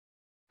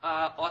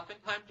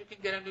Oftentimes you can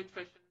get a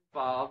nutrition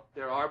involved.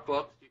 There are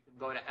books. You can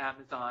go to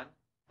Amazon,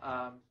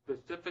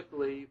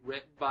 specifically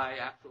written by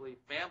actually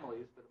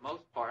families, for the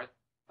most part,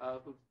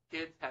 whose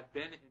kids have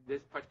been in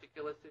this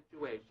particular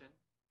situation,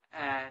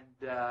 and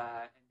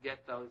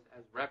get those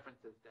as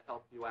references to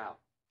help you out.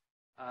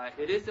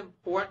 It is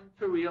important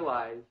to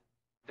realize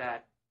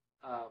that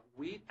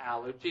wheat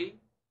allergy,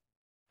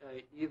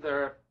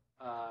 either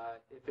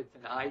if it's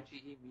an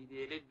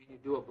IgE-mediated, when you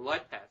do a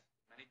blood test,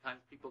 many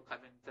times people come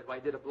in and say, well, I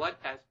did a blood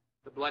test.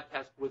 The blood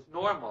test was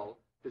normal.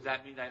 Does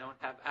that mean I don't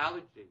have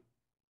allergy?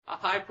 A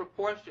high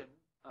proportion,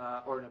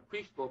 or an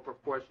appreciable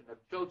proportion of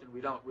children,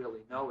 we don't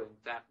really know an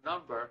exact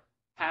number,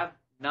 have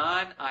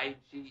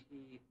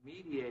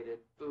non-IgE-mediated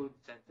food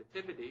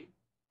sensitivity,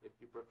 if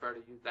you prefer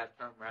to use that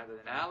term rather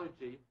than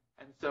allergy.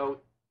 And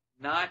so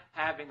not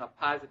having a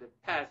positive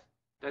test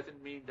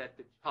doesn't mean that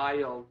the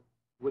child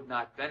would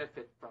not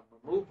benefit from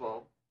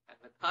removal. And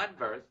the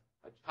converse,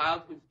 a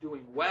child who's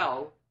doing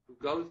well, who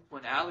goes to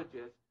an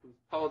allergist, who's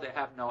told they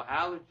have no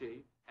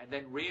allergy, and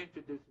then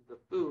reintroduces the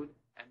food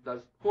and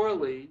does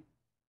poorly,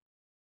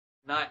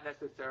 not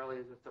necessarily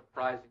is a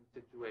surprising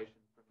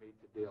situation for me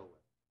to deal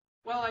with.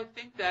 Well, I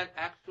think that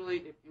actually,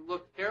 if you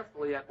look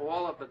carefully at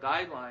all of the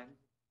guidelines,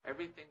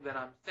 everything that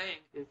I'm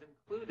saying is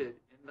included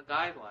in the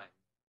guidelines.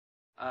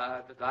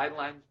 The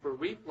guidelines for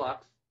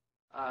reflux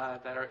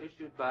that are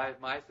issued by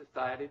my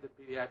society, the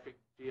Pediatric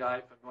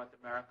GI from North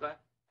America,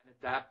 and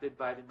adapted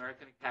by the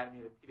American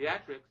Academy of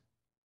Pediatrics,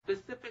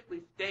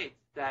 specifically states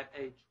that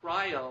a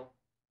trial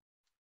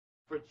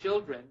for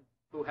children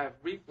who have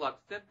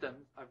reflux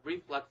symptoms of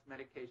reflux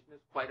medication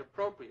is quite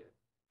appropriate.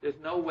 There's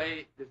no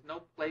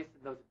place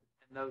in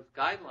those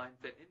guidelines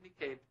that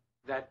indicate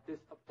that this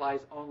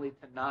applies only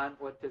to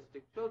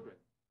non-autistic children.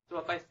 So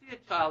if I see a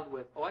child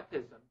with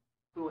autism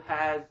who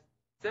has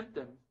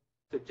symptoms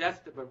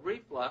suggestive of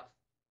reflux,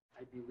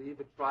 I believe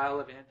a trial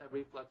of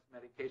anti-reflux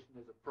medication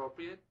is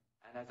appropriate,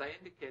 and as I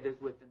indicated,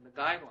 is within the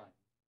guidelines.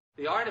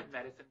 The art of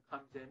medicine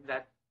comes in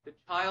that the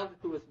child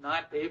who is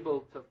not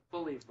able to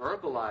fully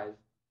verbalize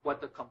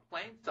what the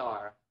complaints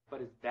are,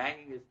 but is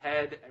banging his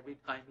head every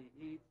time he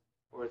eats,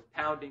 or is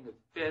pounding his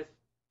fist,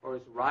 or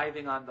is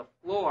writhing on the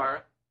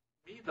floor,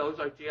 to me, those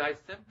are GI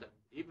symptoms.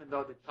 Even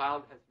though the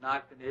child has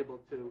not been able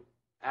to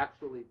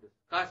actually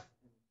discuss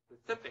in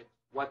specifics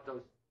what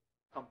those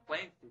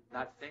complaints, he's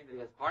not saying that he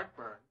has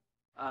heartburn,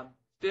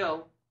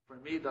 still, for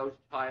me, those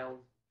child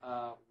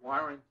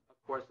warrant a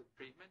course of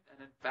treatment,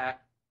 and in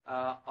fact,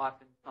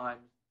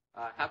 oftentimes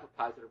have a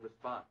positive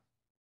response.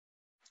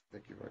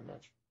 Thank you very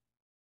much.